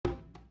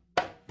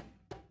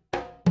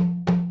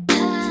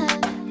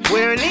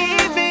We're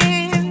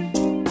living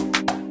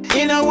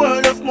in a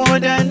world of more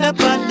than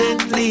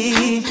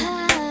abundantly.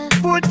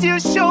 Put your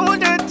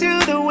shoulder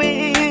to the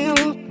wheel.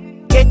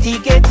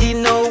 Getti,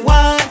 no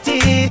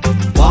wanty.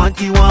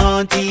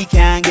 Wanty,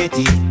 can't get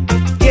it.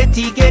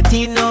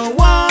 Getti, no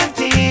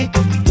wanty.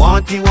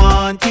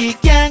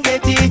 Wanty, can't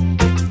get it.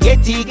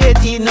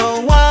 Getti,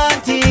 no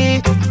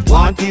wanty.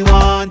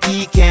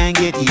 Wanty, can't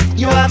get it.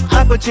 You have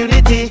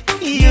opportunity,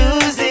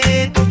 use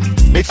it.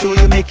 Make sure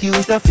you make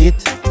use of it.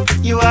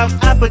 You have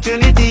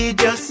opportunity,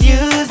 just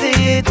use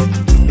it.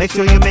 Make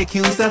sure you make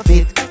use of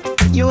it.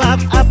 You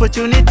have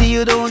opportunity,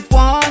 you don't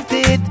want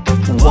it.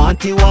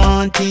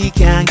 Wanty,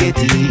 can't get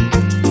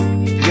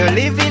it. You're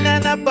living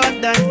an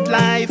abundant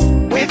life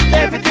with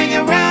everything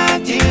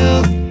around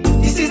you.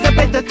 This is a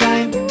better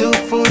time to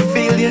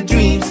fulfill your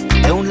dreams.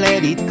 Don't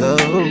let it go.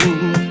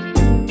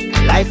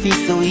 Life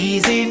is so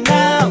easy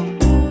now.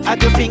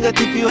 At your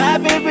fingertip you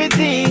have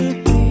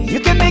everything. You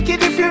can make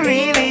it if you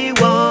really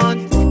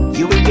want.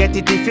 You will get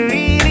it if you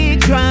really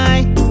try.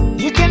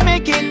 You can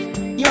make it,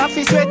 you have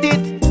to sweat it.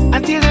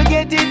 Until you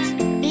get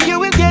it, you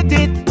will get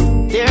it.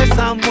 There's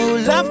some who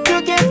love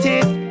to get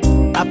it.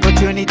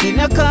 Opportunity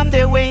no come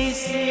their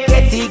ways.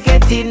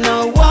 Getti,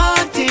 no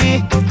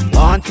wanty.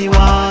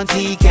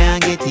 Wanty,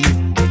 can't get it.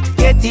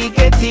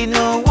 Getti,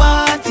 no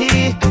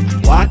wanty.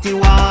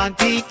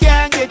 Wanty,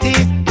 can't get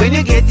it. When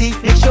you get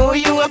it, make sure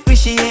you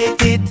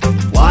appreciate it.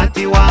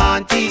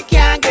 Wanty,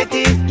 can't get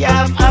it. You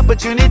have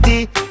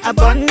opportunity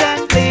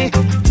abundantly,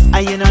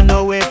 and you don't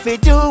know where to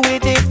do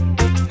with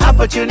it.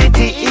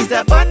 Opportunity is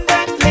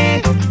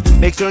abundantly.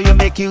 Make sure you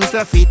make use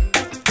of it.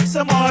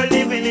 Some are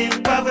living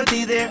in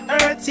poverty, they're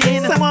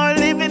hurting. Some are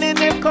living in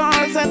their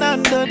cars and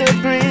under the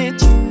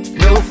bridge.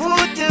 No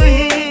food to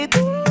eat,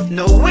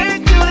 nowhere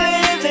to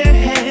lay their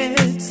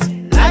heads.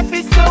 Life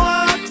is so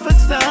hard for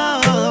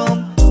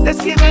some.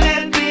 Let's give an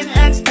helping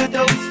hand to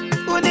those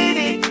who need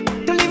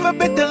it, to live a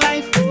better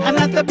life, and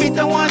not a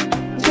bitter one,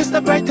 just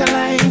a brighter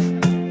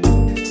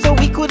life. So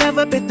we could have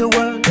a better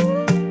world,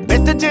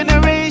 better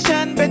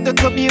generation, better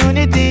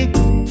community.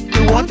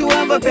 We want to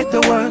have a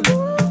better world.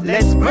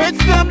 Let's spread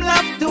some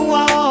love to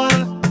all.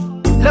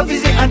 Love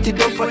is the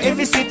antidote for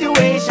every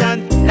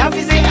situation. Love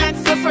is the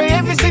answer for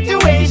every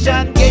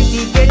situation.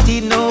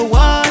 Getti, no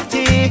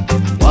wanty.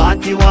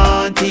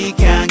 Wanty,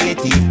 can't get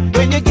it.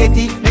 When you get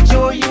it, make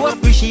sure you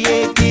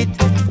appreciate it.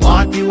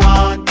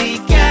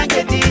 Wanty, can't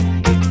get it.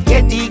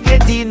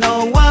 Getti,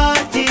 no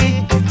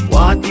wanty.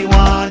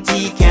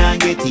 Wanty, can't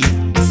get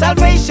it.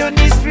 Salvation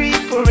is free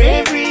for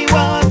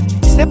everyone.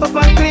 Step up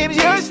and claim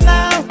yours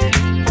now.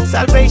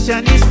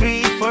 Salvation is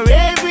free for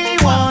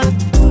everyone.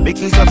 Make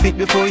use of it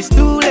before it's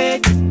too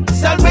late.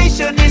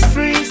 Salvation is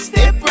free,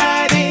 step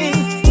right in.